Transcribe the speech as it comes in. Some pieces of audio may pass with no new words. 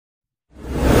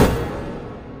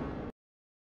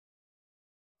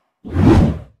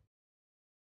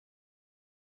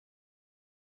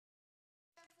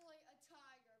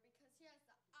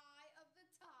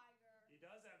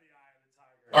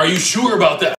Are you sure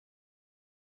about that?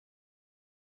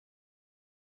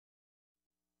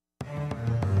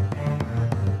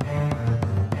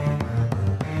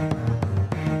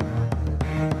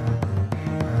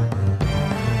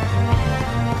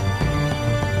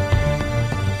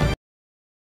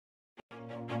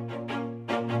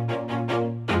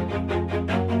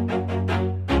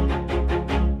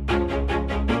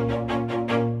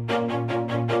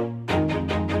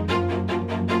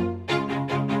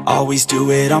 Always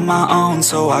do it on my own,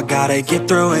 so I gotta get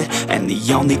through it. And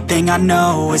the only thing I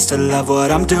know is to love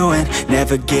what I'm doing.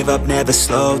 Never give up, never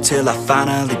slow, till I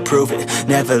finally prove it.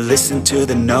 Never listen to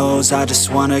the no's, I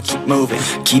just wanna keep moving.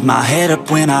 Keep my head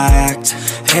up when I act,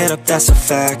 head up, that's a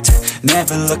fact.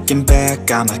 Never looking back,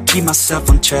 I'ma keep myself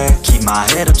on track. Keep my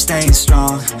head up, staying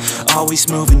strong, always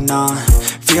moving on.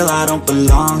 Feel I don't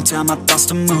belong, tell my thoughts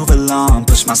to move along.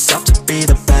 Push myself to be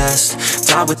the best,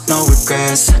 die with no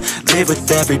regrets. Live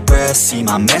with every breath, see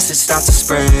my message start to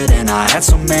spread. And I had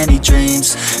so many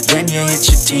dreams, then you hit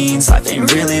your teens. Life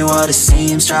ain't really what it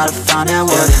seems, try to find out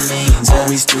what it means.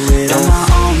 Always do it on my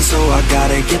own, so I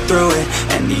gotta get through it.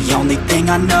 And the only thing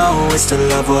I know is to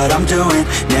love what I'm doing.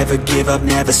 Never give up,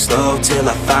 never slow, till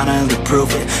I finally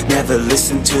prove it. Never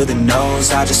listen to the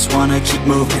no's, I just wanna keep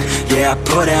moving. Yeah, I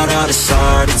put out all this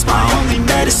art, it's my only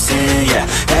medicine. Yeah,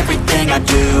 everything I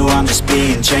do, I'm just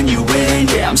being genuine.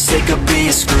 Yeah, I'm sick of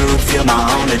being screwed, feel my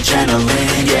own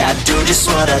adrenaline. Yeah, I do just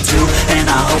what I do, and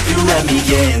I hope you let me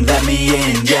in,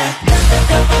 yeah.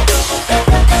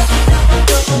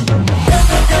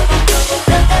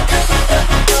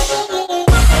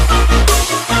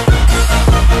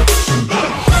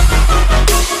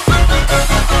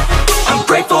 I'm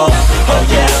grateful, oh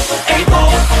yeah, able,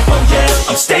 oh yeah,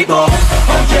 I'm stable,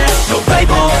 oh yeah, no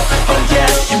label, oh yeah,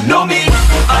 you know me,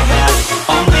 I have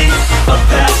only a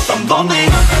path, I'm lonely,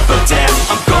 but damn,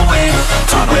 I'm going to win.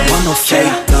 I don't want no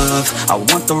fake love, I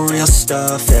want the real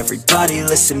stuff. Everybody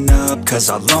listen up, cause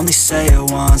I'll only say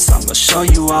it once. I'm gonna show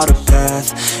you all the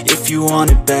path, if you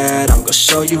want it bad. I'm gonna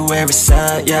show you where it's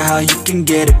at, yeah, how you can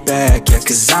get it back. Yeah,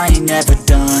 cause I ain't never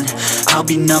done, I'll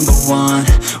be number one.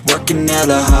 Working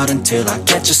hella hard until I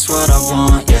get just what I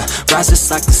want, yeah.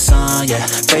 Rises like the sun, yeah,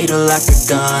 fatal like a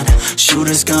gun.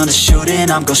 Shooter's gonna shoot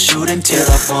and I'm gonna shoot until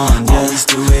I won, yeah. Always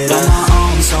do it on my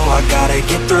own, so I gotta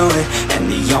get through it. And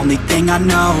the only thing I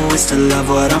know is to love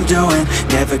what I'm doing.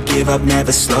 Never give up,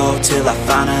 never slow, till I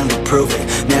finally prove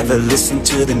it. Never listen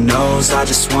to the no's, I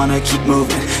just wanna keep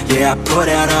moving. Yeah, I put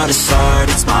out all this art,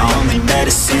 it's my only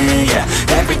medicine. Yeah,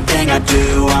 everything I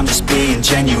do, I'm just being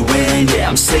genuine. Yeah,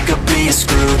 I'm sick of being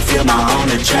screwed, feel my own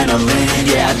adrenaline.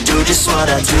 Yeah, I do just what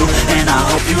I do, and I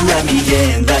hope you let me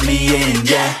in,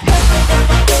 yeah.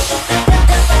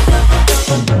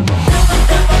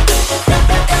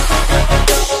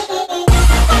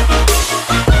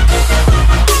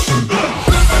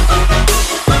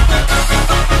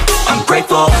 I'm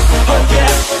grateful, oh yeah,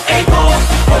 able,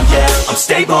 oh yeah, I'm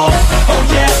stable, oh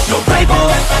yeah, no label,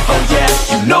 oh yeah,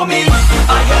 you know me,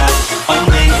 I have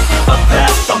only a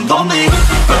path, I'm lonely,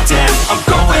 but damn, I'm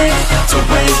going to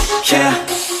win, yeah.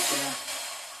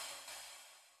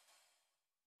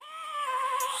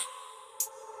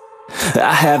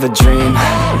 I have a dream,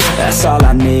 that's all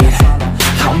I need.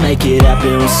 I'll make it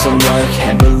happen with some work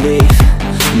and belief.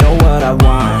 Know what I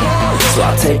want, so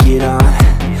I'll take it on.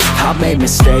 I've made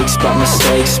mistakes, but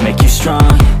mistakes make you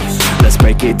strong. Let's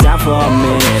break it down for a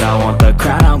minute. I want the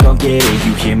crown, I'm gon' get it.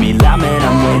 You hear me loud, man,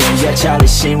 I'm winning. Yeah, Charlie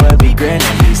Sheen will be grinning.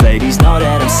 These ladies know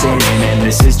that I'm sinning, and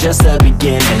this is just the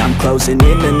beginning. I'm closing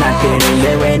in the ninth inning,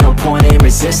 there ain't no point in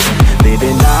resisting.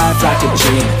 Living life like a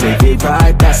dream, live it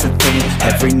right, that's the thing.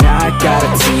 Every night got a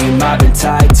team, I've been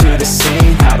tied to the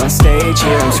scene. Out on stage,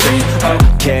 here I'm screaming,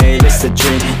 okay, it's a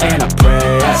dream. And I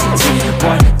pray as a team,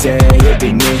 one day it'll be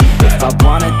me. If I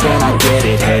want it, then I get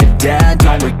it. Head down,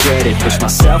 don't regret it. Push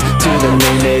myself to the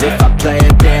limit. If I play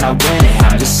it, then I win it.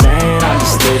 I'm just saying, I'm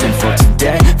just living for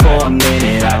today, for a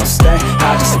minute. I don't stay,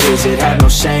 I just visit, have no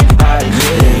shame, I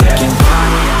admit it. Looking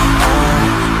right at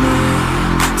me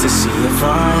to see if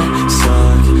I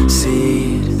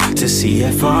succeed, to see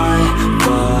if I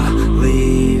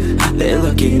believe. They're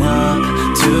looking up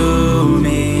to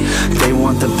me. They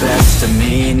want the best of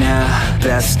me now,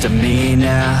 best of me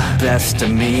now, best of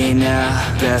me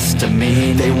now, best of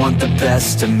me. They want the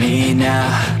best of me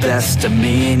now, best of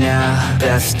me now,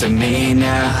 best of me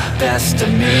now, best of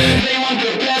me. They want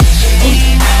the best of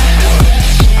me now.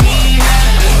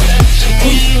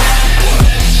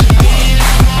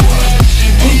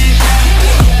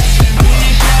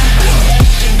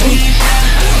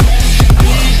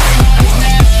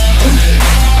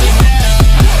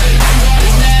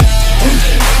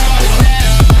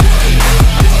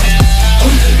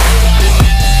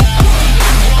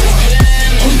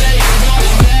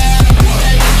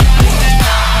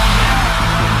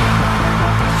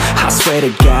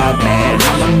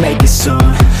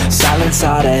 silence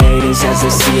all the haters as they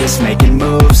see us making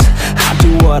moves. I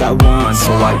do what I want,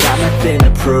 so I got nothing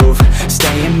to prove.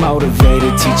 Staying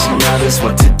motivated, teaching others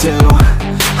what to do.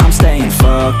 I'm staying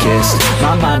focused,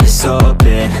 my mind is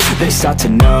open. They start to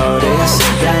notice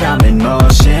that I'm in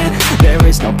motion. There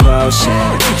is no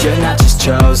potion, you're not just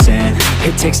chosen.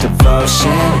 It takes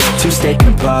devotion to stay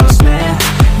composed, man.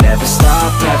 Never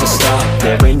stop,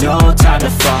 there ain't no time to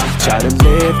fall. Try to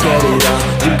live, get it all,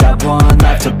 you got one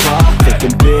life to ball.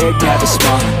 Thinking big, never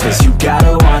small, cause you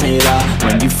gotta want it all.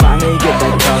 When you finally get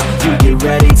that call, you get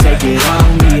ready, take it all.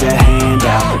 Need a hand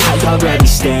out, I already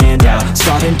stand out.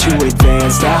 Starting to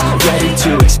advance now, ready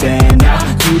to expand now.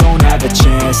 You don't have a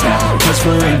chance now, cause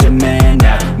we're in demand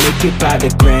now. Make it by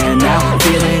the grand now,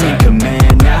 feeling in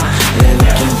command now. They're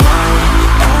looking right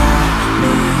at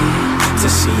me to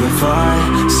see if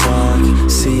I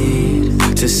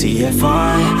succeed, to see if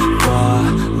I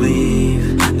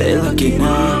believe. They're looking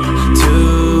up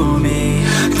to me.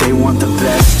 They want the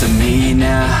best of me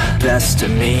now, best of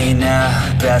me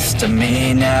now, best of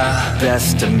me now,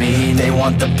 best of me. They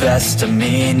want the best of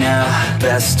me now,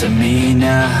 best of me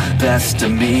now, best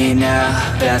of me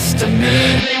now, best of me.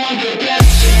 They want the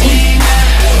best of me now.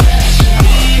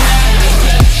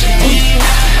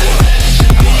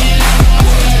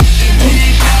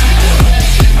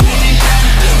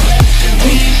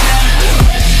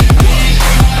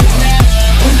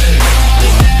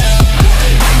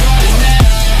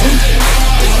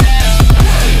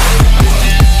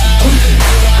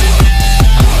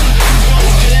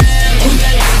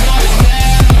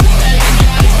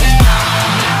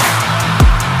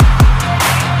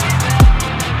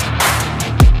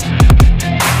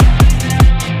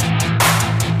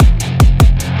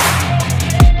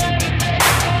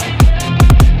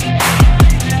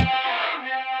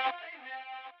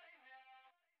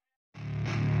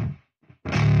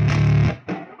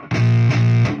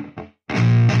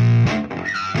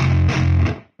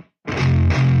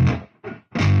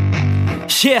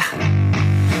 Yeah,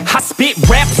 I spit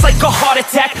raps like a heart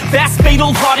attack, fast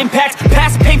fatal heart impact,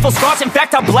 past painful scars. In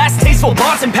fact, I blast tasteful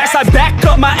bars and packs. I back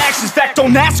up my actions, fact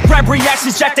don't ask, grab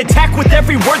reactions, jacked attack with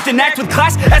every word, then act with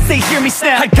class as they hear me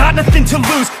snap. I got nothing to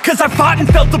lose, cause I fought and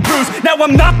felt the bruise. Now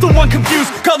I'm not the one confused,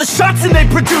 call the shots and they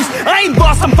produce. I ain't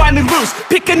lost, I'm finally loose,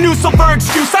 pick a new silver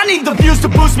excuse. I need the views to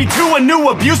boost me to a new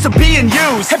abuse of being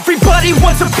used. Everybody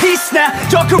wants a piece now,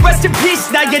 y'all can rest in peace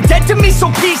now. You're dead to me,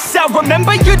 so peace out,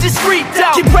 remember you're discreet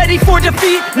out. Get ready for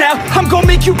defeat now, I'm gonna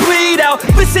make you bleed out.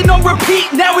 Listen on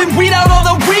repeat now and weed out all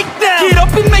the weak now. Get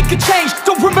up and make a change,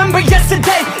 don't remember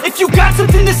yesterday. If you got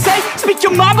something to say, speak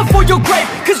your mind before your grave,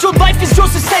 cause your life is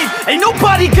yours to save. Ain't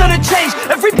nobody gonna change,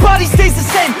 everybody stays the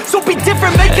same. So be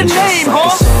different, make a name, like huh?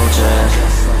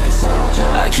 A soldier,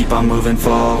 I keep on moving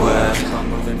forward,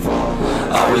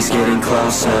 always getting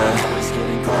closer.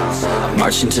 I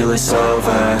march until it's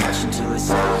over.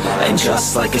 And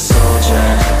just like a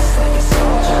soldier,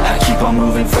 I keep on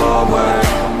moving forward,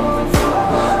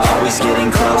 always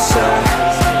getting closer.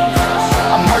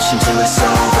 I march until it's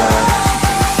over.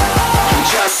 And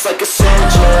just like a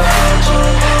soldier,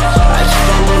 I keep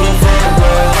on moving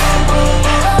forward,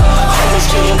 always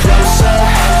getting closer.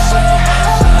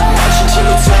 I march until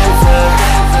it's over.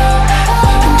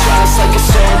 And just like a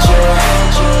soldier,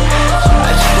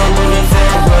 I keep on moving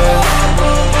forward,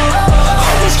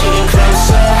 always getting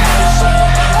closer.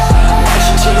 March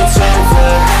until it's over.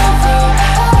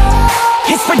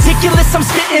 It's ridiculous, I'm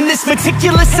spitting this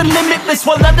meticulous and limitless,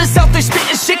 while others out there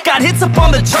spitting shit got hits up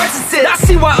on the charts and shit. I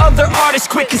see why other artists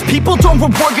quit, cause people don't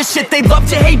reward good shit. They love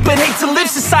to hate but hate to live.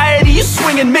 Society, you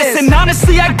swing and miss. And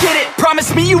honestly, I get it,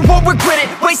 promise me you won't regret it.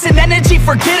 Wasting energy,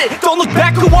 forget it, don't look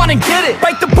back, go on and get it.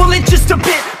 Bite the bullet just a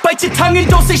bit, bite your tongue and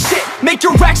don't say shit. Make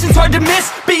your actions hard to miss,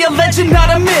 be a legend,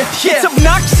 not a myth. Yeah. It's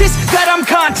obnoxious that I'm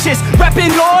conscious,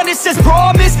 rapping honest as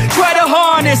promise. Try to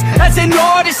harness, as an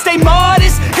artist, stay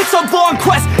modest. It's a long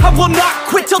quest, I will not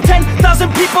quit till 10,000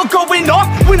 people going off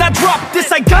when I drop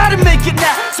this. I gotta make it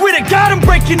now, swear to God I'm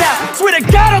breaking out. Swear to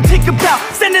God I'll take a bow,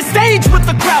 stand the stage with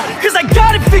the crowd, cause I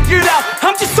got it figured out.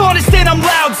 I'm just honest and I'm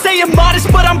loud, saying modest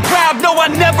but I'm proud. No, I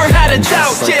never had a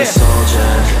doubt, just like a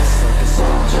soldier,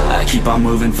 I keep on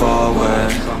moving forward,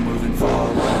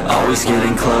 always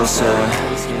getting closer.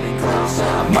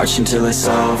 I march until it's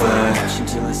over.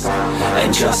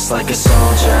 And just like a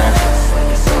soldier,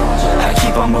 I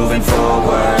keep on moving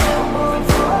forward,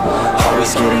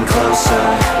 always getting closer.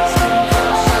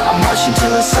 I march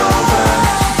until it's over.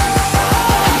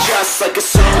 And just like a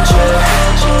soldier,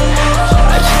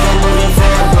 I keep on moving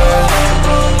forward,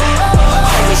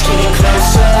 always getting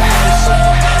closer.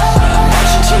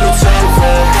 March until it's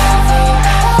over.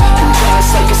 And just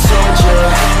like a soldier,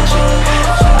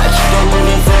 I keep on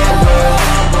moving forward,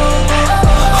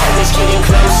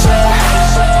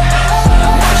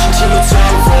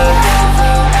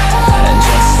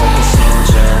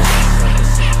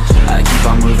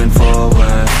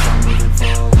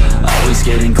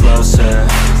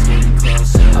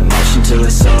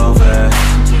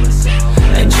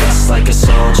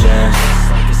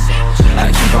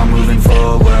 gotta keep on moving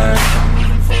forward,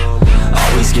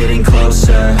 always getting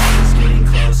closer.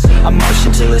 I'm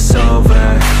marching till it's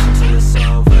over.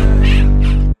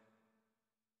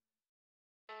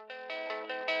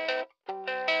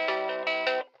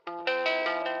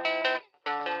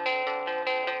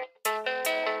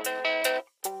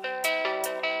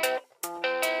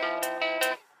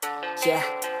 Yeah,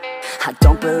 I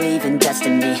don't believe in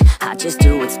destiny, I just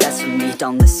do what's best for me.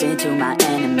 Don't listen to my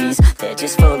enemies, they're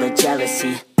just full of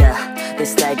jealousy. Yeah,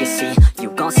 this legacy, you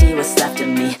gon' see what's left of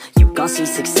me. You gon' see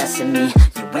success in me,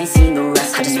 you ain't seen the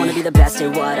rest of me. I just wanna be the best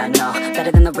at what I know,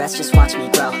 better than the rest, just watch me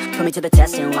grow. Put me to the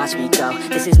test and watch me go.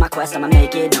 This is my quest, I'ma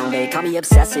make it known. They call me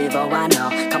obsessive, oh I know.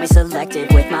 Call me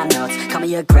selective with my notes, call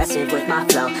me aggressive with my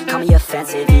flow. Call me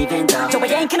offensive even though Joe, I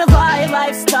ain't gonna lie,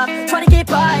 life's tough. Try to get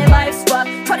by, life's rough.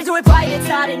 Try to do it right, it's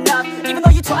not enough. Even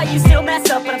though you try, you still mess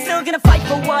up. But I'm still gonna fight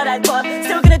for what I love,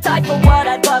 still gonna die for what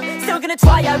I love. Still gonna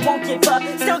try, I won't give up.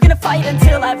 Still gonna fight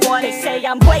until I've won. They say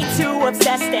I'm way too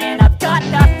obsessed and I've got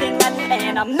nothing left,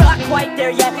 and I'm not quite there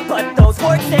yet. But those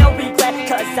words they'll regret,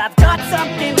 cause I've got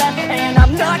something left, and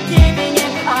I'm not giving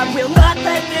in. I will not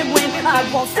let them win, I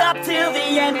won't stop till the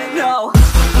end, no.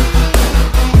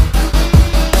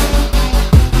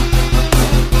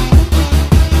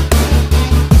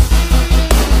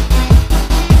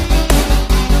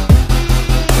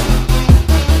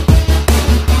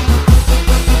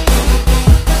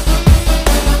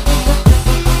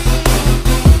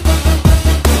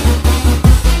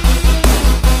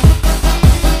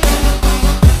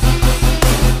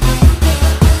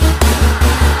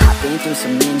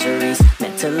 Some injuries,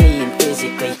 mentally and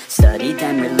physically. Studied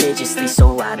them religiously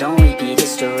so I don't repeat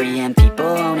history. And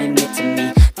people won't admit to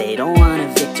me they don't want a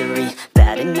victory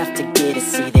bad enough to get a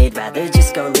C. They'd rather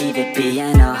just go leave it be.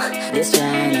 I know this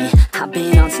journey I've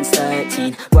been on since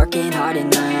 13, working hard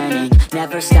and learning,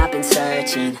 never stopping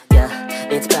searching. Yeah,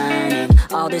 it's burning,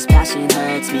 all this passion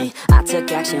hurts me. I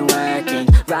took action working,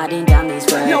 writing down these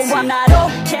words. No, I'm not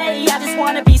okay, I just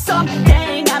wanna be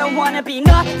something. I don't wanna be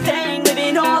nothing,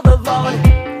 living all alone.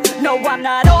 No, I'm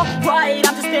not alright,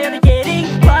 I'm just barely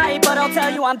getting by. But I'll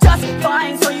tell you I'm just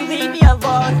fine, so you leave me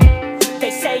alone. They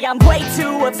say I'm way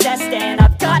too obsessed and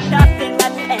I've got nothing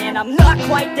left, and I'm not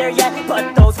quite there yet.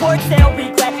 But those words they'll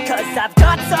regret, cause I've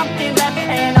got something left,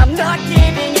 and I'm not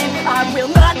giving in. I will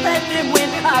not let them win,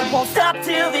 I won't stop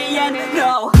till the end,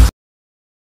 no.